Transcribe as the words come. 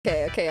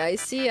Okay, I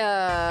see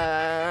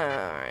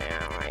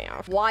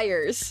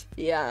wires.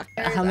 Yeah.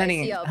 How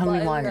many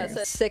wires?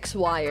 6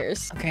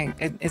 wires. Okay,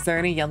 is there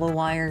any yellow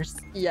wires?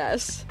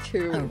 Yes,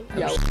 2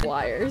 yellow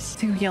wires.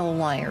 2 yellow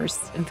wires.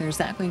 If there's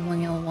exactly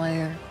 1 yellow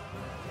wire.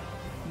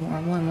 Or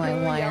 1 white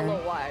wire.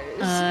 Yellow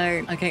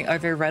wires. Okay, are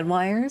there red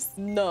wires?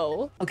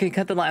 No. Okay,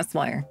 cut the last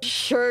wire.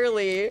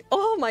 Surely.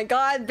 Oh my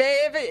god,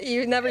 babe.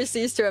 You never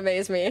cease to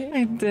amaze me.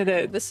 I did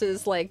it. This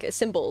is like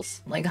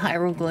symbols. Like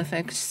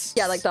hieroglyphics.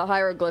 Yeah, like the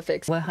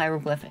hieroglyphics. What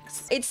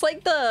hieroglyphics? It's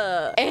like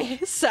the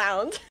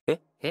sound.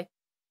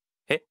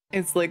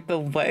 It's like the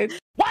what?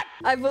 What?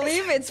 I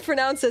believe it's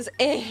pronounced as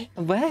eh.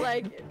 What?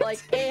 Like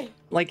eh.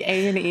 Like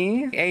A and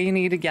E? A and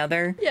E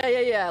together?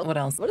 Yeah. What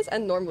else? What does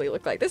N normally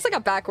look like? This is like a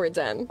backwards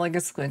N. Like a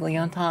squiggly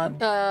on top?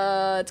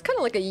 It's kind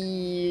of like a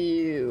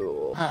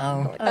U.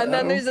 Uh-oh. And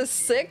then there's a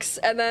 6,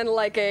 and then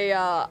like a,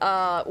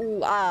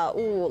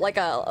 like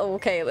a,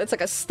 okay, it's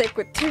like a stick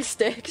with 2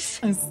 sticks.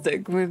 A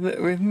stick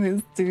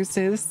with 2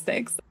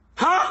 sticks.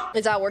 Huh?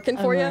 Is that working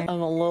for you? I'm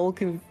a little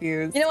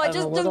confused. You know what?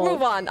 Just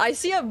move on. I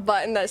see a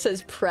button that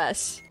says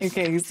press.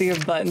 Okay, you see a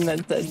button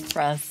that says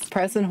press.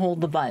 Press and hold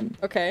the button.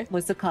 Okay.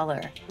 What's the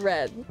color?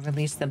 Red.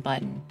 Release the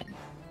button.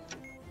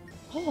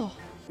 Oh.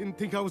 Didn't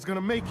think I was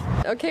gonna make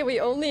it. Okay, we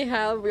only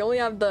have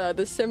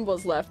the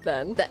symbols left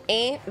then. The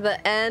A,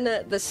 the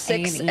N, the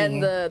 6,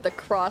 and the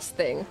cross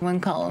thing. One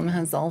column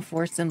has all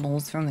 4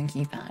 symbols from the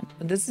keypad.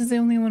 But this is the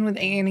only one with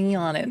A and E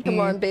on it.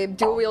 Come on, babe.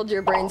 Dual wield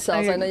your brain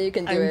cells. I know you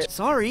can do it.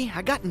 Sorry,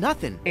 I got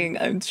nothing.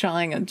 I'm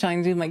trying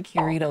to do my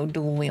Kirito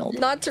dual wield.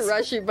 Not to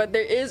rush you, but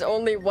there is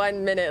only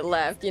 1 minute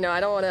left. You know, I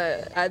don't want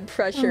to add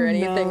pressure or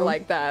anything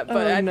like that.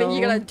 But I think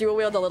you gotta dual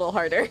wield a little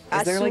harder.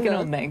 Is there like an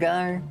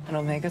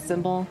omega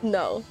symbol?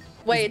 No.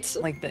 Wait. Is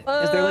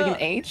there like an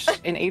H?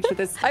 An H with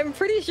this? I'm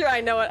pretty sure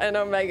I know what an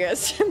omega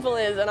symbol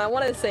is, and I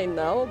want to say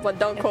no, but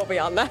don't quote me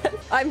on that.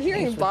 I'm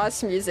hearing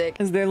boss music.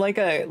 Is there like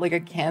a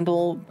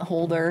candle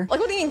holder?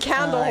 Like, what do you mean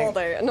candle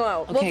holder?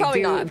 No, okay, well,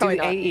 probably not. Do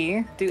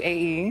AE. Do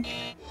AE.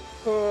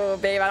 Oh,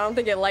 babe, I don't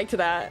think it liked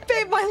that.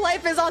 Babe, my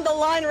life is on the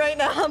line right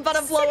now. I'm about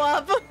to blow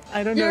up.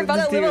 I don't know. You're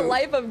about to live a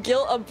life of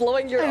guilt of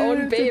blowing your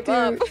own babe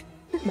up.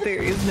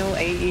 There is no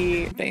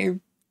AE, babe.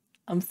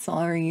 I'm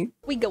sorry.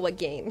 We go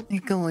again. We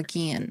go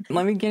again.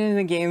 Let me get in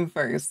the game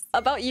first.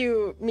 About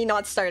me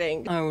not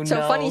starting. Oh, no.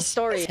 So funny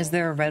story. Is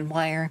there a red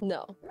wire?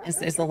 No.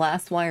 Is the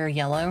last wire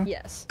yellow?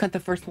 Yes. Cut the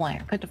first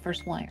wire. Cut the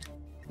first wire.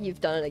 You've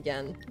done it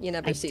again. You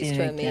never cease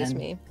to amaze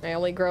me. I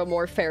only grow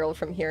more feral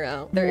from here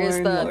out. There is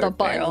the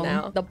button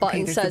now. The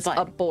button says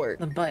abort.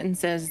 The button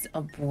says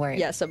abort.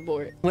 Yes,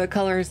 abort. What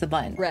color is the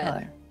button?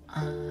 Red.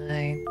 And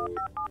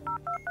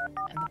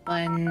the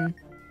button.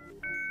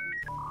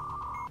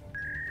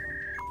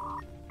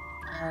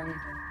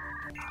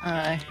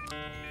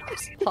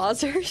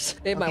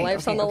 Pausers. Babe, my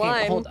life's on the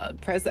line. Hold,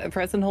 press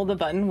and hold the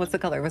button. What's the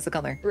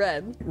color?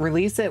 Red.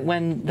 Release it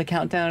when the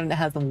countdown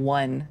has a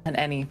 1 at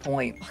any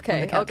point.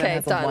 Okay,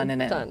 has done. A 1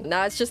 in it. Done.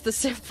 Now it's just the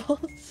symbols.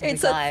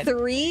 It's a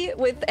 3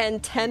 with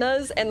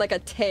antennas and like a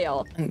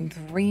tail. And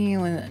 3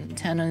 with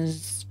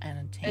antennas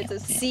and a tail. It's a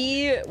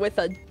C with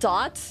a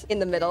dot in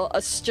the middle,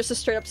 just a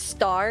straight up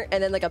star,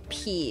 and then like a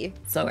P.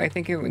 So I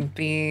think it would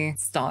be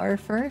star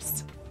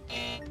first.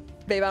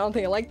 Babe, I don't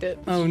think I liked it.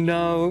 Oh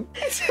no.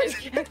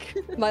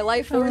 My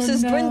life force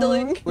is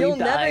dwindling. You'll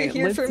never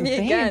hear from me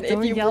again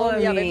if you blow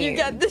me up. If you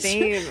get this.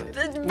 Babe,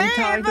 we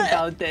talked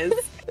about this.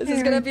 This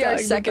is gonna be our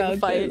second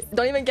fight.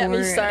 Don't even get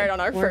me started on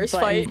our first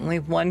fight. Only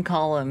 1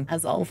 column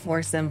has all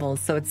 4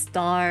 symbols. So it's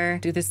star,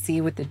 do the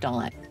C with the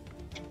dot.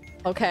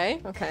 Okay.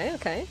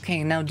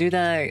 Okay, now do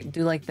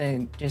like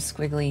the just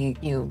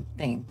squiggly U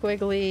thing.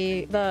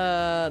 Squiggly,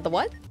 the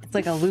what? It's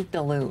like a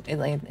loop-de-loop. It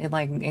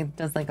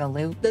does like a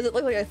loop. Does it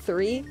look like a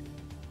 3?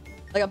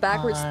 Like a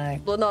backwards?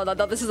 Well, no,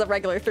 this is a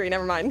regular 3.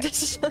 Never mind.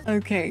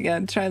 Okay, yeah,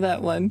 try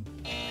that one.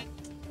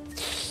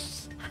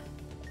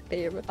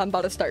 Babe, I'm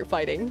about to start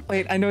fighting.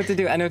 Wait, I know what to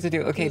do.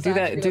 Okay, do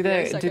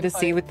the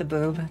C with the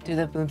boob. Do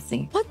the boob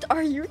C. What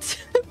are you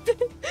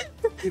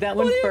do that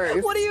one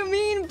first. What do you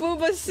mean,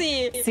 booba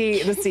C?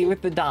 The C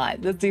with the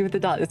dot. The C with the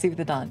dot.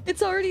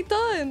 It's already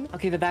done.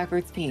 Okay, the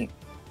backwards P.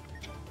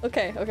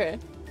 Okay.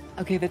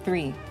 Okay, the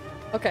 3.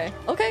 Okay,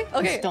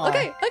 Star.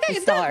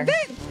 it's done.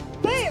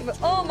 Babe!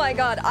 Oh my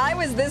god, I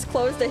was this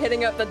close to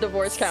hitting up the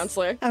divorce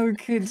counselor. How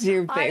could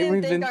you, babe?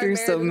 We've been through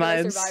so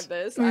much.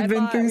 We've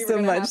been through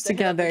so much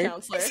together.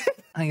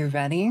 Are you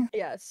ready?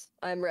 Yes,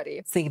 I'm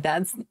ready. See,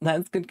 that's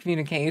good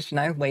communication.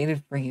 I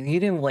waited for you. You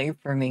didn't wait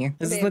for me.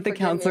 This is what the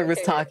counselor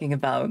was talking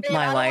about.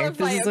 My life.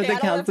 This is what the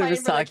counselor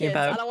was talking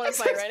about. I don't want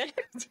to fight right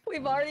now.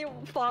 We've already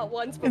fought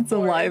once before. It's a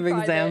live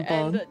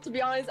example. And to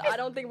be honest, I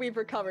don't think we've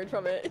recovered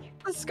from it.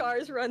 The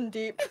scars run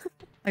deep.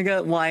 I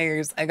got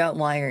wires. I got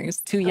wires.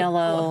 2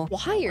 yellow.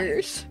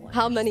 Wires?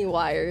 How many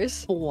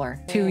wires? 4.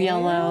 2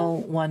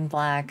 yellow, 1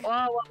 black.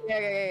 Oh,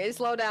 okay.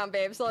 Slow down,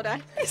 babe. Slow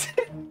down.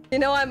 You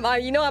know I'm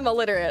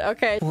illiterate.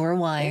 Okay. 4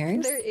 wires.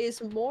 If there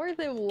is more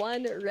than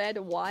 1 red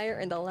wire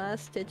in the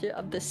last digit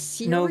of the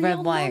serial No red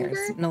number?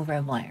 wires. No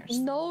red wires.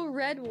 No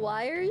red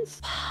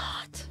wires?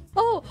 What?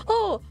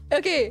 Oh.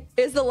 Okay.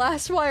 Is the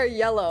last wire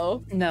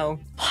yellow? No.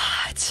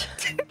 What?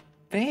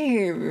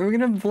 Babe, we're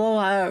gonna blow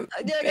up.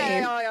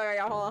 Okay,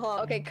 hold on.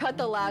 Okay, cut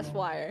the last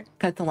wire.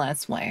 Cut the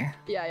last wire.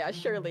 Yeah,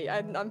 surely.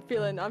 I'm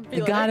feeling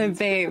You got it,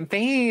 babe.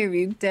 Babe,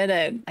 you did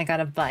it. I got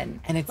a button,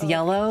 and it's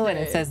yellow, and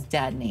it says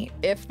detonate.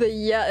 If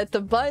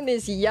the button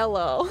is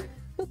yellow.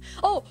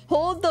 Oh,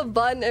 hold the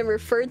button and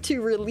refer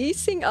to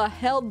releasing a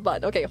held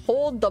button. Okay,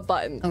 hold the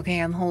button. Okay,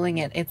 I'm holding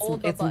it.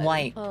 It's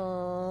white.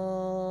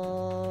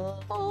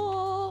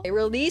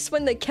 Release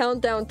when the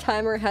countdown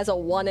timer has a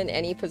 1 in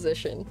any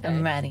position. Okay.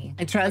 I'm ready.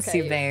 I trust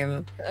you,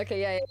 babe.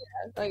 Okay, yeah.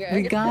 Okay.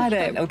 We got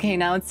it. Okay,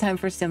 now it's time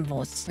for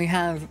symbols. We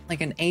have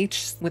like an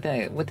H with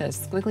a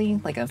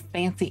squiggly, like a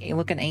fancy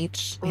looking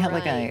H. We have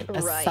like a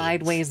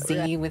sideways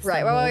Z with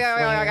some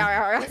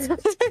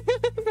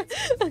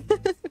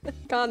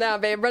Calm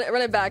down, babe.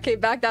 Run it back. Okay,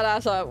 back that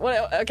ass up.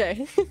 What?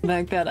 Okay.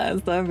 Back that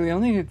ass up. We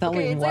only need to tell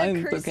me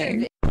once.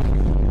 Okay.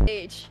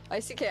 H. I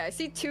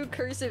see 2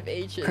 cursive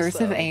H's.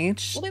 Cursive though.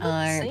 H Well, they look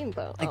the same,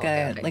 though.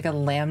 like a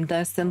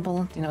lambda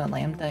symbol. Do you know what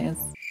lambda is?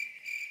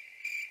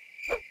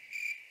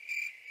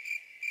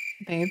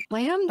 Babe.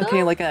 Lambda?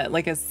 Okay, like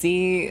a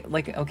Z,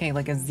 like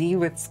a Z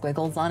with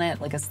squiggles on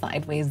it, like a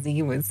sideways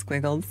Z with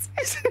squiggles.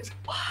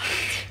 What?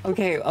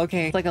 Okay.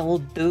 It's like a little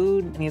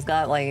dude, and he's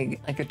got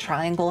like a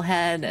triangle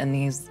head, and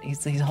he's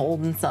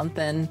holding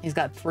something. He's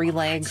got 3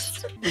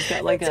 legs. He's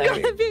got like It's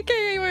gonna be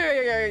okay. Wait.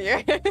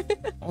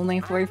 Only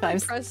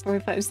 45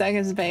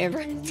 seconds, babe.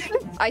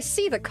 I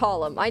see the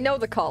column. I know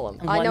the column.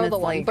 I know the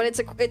one, like, but it's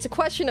a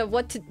question of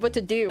what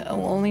to do.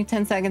 Oh, only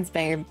 10 seconds,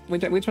 babe.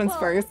 Which one's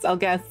first? I'll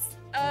guess.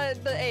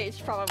 The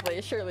H,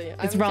 probably, surely.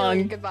 It's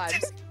wrong. Good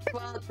vibes.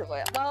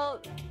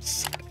 Well,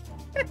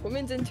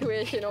 women's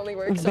intuition only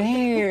works.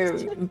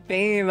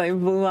 Babe, I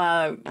blew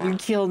up. You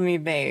killed me,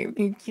 babe.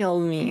 You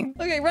killed me.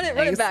 Okay, run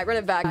it back. Run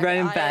it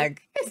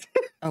back.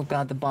 Oh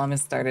god, the bomb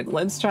has started.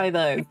 Let's try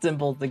the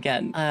symbols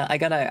again. I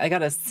got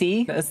a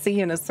C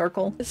and a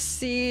circle. A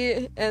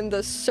C and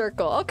the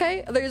circle.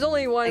 Okay, there's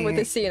only one with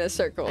a C and a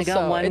circle. I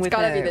got one it's with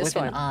gotta be this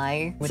one. An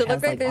I. So it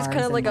looks like there's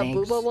kind of like a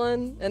booba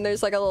one, and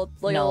there's like a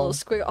little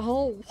squiggle.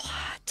 Oh,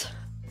 what?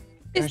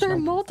 Is there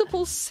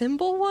multiple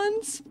symbol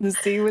ones? The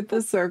C with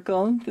the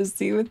circle. The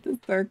C with the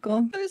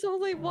circle. There's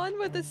only one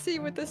with the C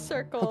with the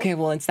circle. Okay,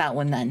 well it's that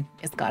one then.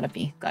 It's gotta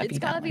be. It's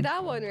gotta be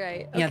that one,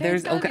 right? Yeah,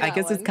 there's I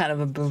guess it's kind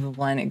of a booba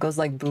one. It goes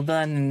like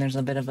booba, and then there's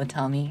a bit of a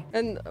tummy.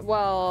 And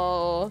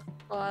well,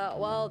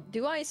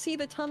 do I see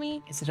the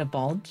tummy? Is it a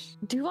bulge?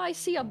 Do I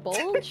see a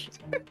bulge?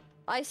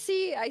 I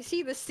see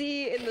the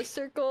C in the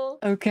circle.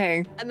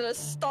 Okay. And then a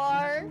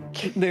star.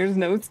 There's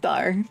no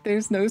star.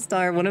 There's no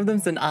star. One of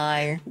them's an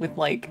eye with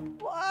like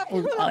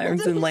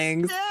arms and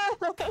legs.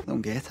 I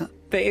don't get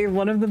it. Babe,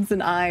 one of them's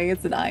an eye.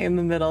 It's an eye in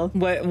the middle.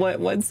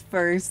 What's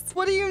first?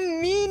 What do you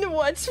mean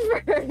what's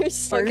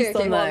first? Okay,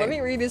 hold on. Let me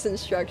read these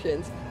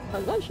instructions.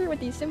 I'm not sure what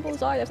these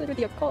symbols are. That's with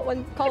the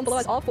column below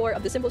has all 4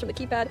 of the symbols from the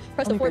keypad.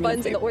 Press the 4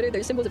 buttons in the order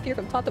their symbols appear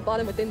from top to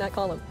bottom within that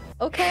column.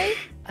 Okay.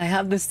 I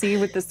have the C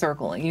with the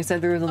circle. You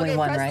said there was only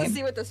one, right? Press the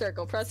C with the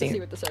circle. Press the C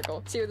with the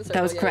circle. C with the circle.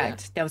 That was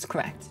correct. Yeah. That was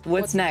correct.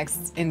 What's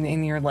next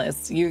in your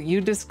list? You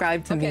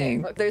described to me.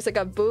 Look, there's like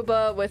a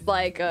booba with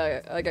like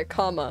a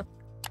comma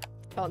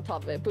on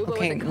top of it. Booba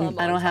with a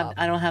comma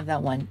I don't have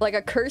that one. Like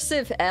a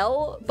cursive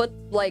L, but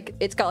like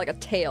it's got like a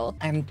tail.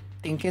 I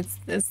think it's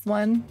this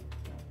one.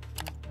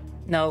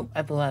 No,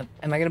 I blew up.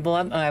 Am I gonna blow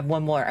up? Oh, I have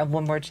one more. I have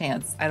one more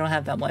chance. I don't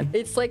have that one.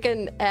 It's like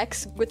an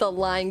X with a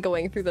line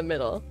going through the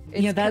middle.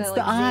 It's yeah, that's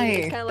the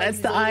eye. That's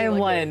the eye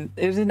one.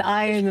 There's an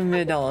eye in the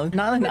middle.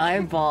 Not an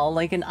eyeball,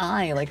 like an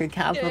eye, like a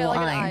capital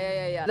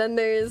eye. Yeah. Then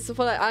there's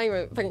what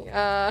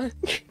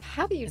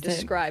how do you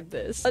describe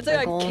this? It's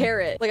like a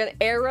carrot, like an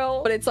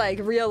arrow, but it's like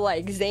real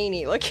like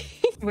zany looking.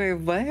 Wait,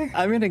 what?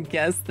 I'm gonna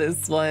guess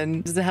this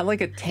one. Does it have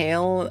like a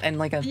tail and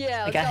like a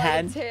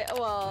head?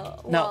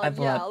 Well, I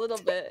blew up. A little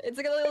bit. It's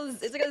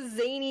like a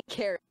zany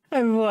carrot.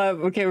 I blew up.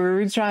 Okay, we're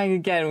retrying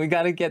again. We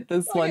gotta get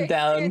this one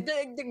down.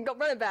 Go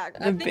run it back.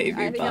 I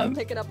think I'm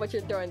picking up what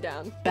you're throwing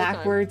down.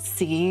 Backward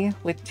C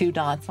with 2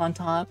 dots on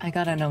top. I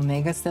got an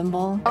omega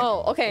symbol.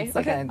 Oh, okay.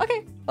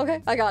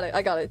 Okay. I got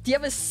it. Do you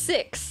have a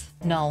 6?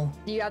 No.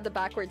 Do you have the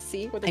backward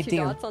C with the 2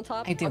 dots on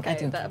top? I do.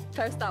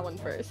 Press that one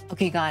first.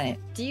 Okay, got it.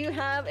 Do you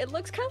have? It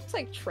looks kind of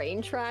like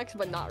train tracks,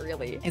 but not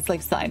really. It's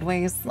like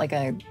sideways, like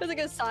a. It's like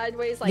a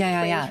sideways like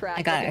train track.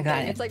 I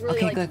got it. It's like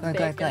really good.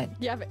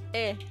 You have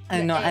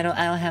No, I don't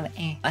have an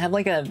A. I have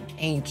like a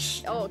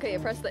H. Oh, okay.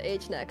 Press the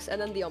H next, and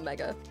then the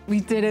omega.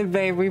 We did it,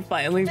 babe. We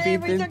finally beat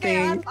this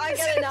thing. I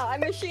get it now. I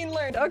machine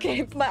learned.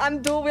 Okay,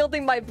 I'm dual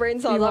wielding my brain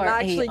cells. I'm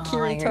actually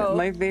Kirito.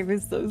 My babe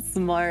is so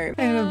smart.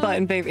 I have a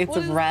button, babe. It's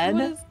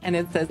red, and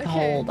and it says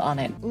hold on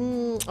it.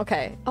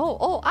 Okay.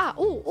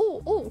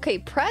 Okay.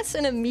 Press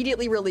and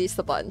immediately release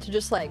the button to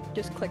just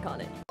click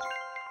on it.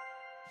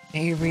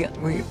 Baby,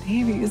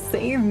 you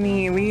saved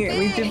me. We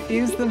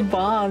defused the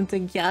bomb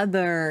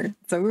together.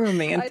 So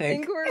romantic. I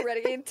think we're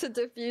ready to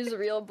defuse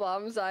real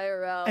bombs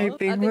IRL. I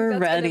think we're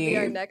that's ready. Gonna be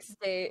our next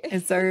date.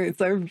 It's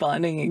our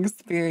bonding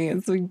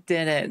experience. We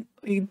did it.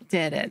 We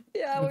did it.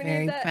 Yeah, we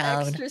need that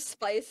extra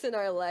spice in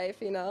our life,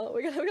 you know?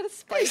 We gotta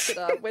spice it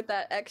up with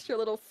that extra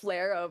little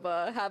flair of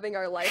having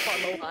our life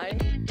on the line.